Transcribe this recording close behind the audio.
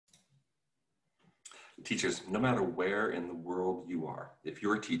Teachers, no matter where in the world you are, if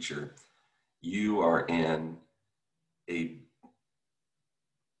you're a teacher, you are in a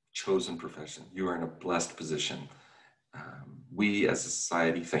chosen profession. You are in a blessed position. We as a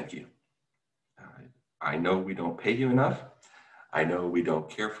society thank you. I know we don't pay you enough. I know we don't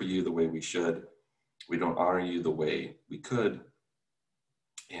care for you the way we should. We don't honor you the way we could.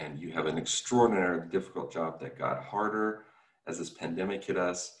 And you have an extraordinarily difficult job that got harder as this pandemic hit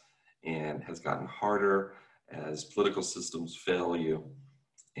us and has gotten harder as political systems fail you.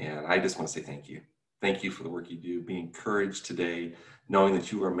 And I just want to say thank you. Thank you for the work you do. Be encouraged today, knowing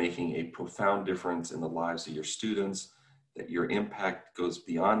that you are making a profound difference in the lives of your students, that your impact goes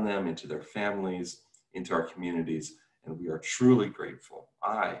beyond them into their families, into our communities. And we are truly grateful.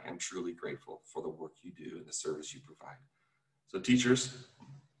 I am truly grateful for the work you do and the service you provide. So teachers,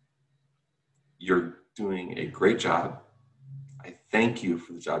 you're doing a great job. I thank you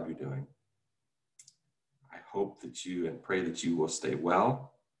for the job you're doing. I hope that you and pray that you will stay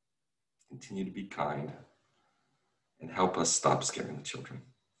well, continue to be kind, and help us stop scaring the children.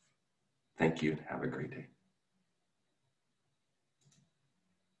 Thank you and have a great day.